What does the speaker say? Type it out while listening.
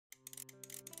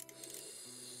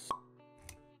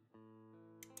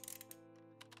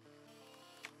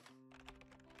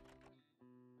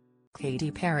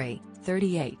Katy Perry,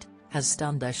 38, has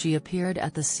stunned as she appeared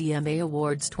at the CMA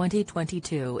Awards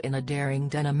 2022 in a daring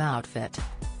denim outfit.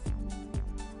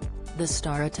 The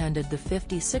star attended the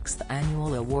 56th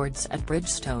Annual Awards at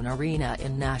Bridgestone Arena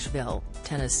in Nashville,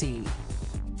 Tennessee.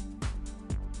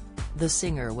 The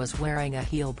singer was wearing a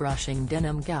heel-brushing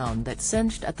denim gown that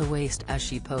cinched at the waist as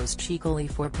she posed cheekily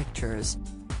for pictures.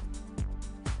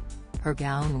 Her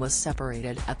gown was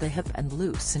separated at the hip and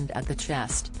loosened at the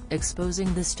chest,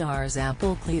 exposing the star's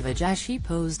ample cleavage as she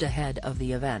posed ahead of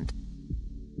the event.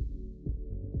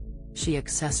 She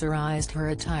accessorized her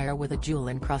attire with a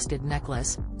jewel-encrusted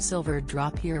necklace, silver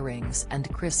drop earrings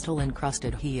and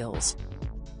crystal-encrusted heels.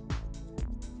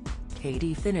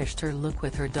 Katy finished her look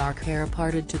with her dark hair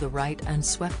parted to the right and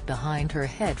swept behind her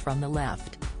head from the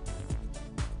left.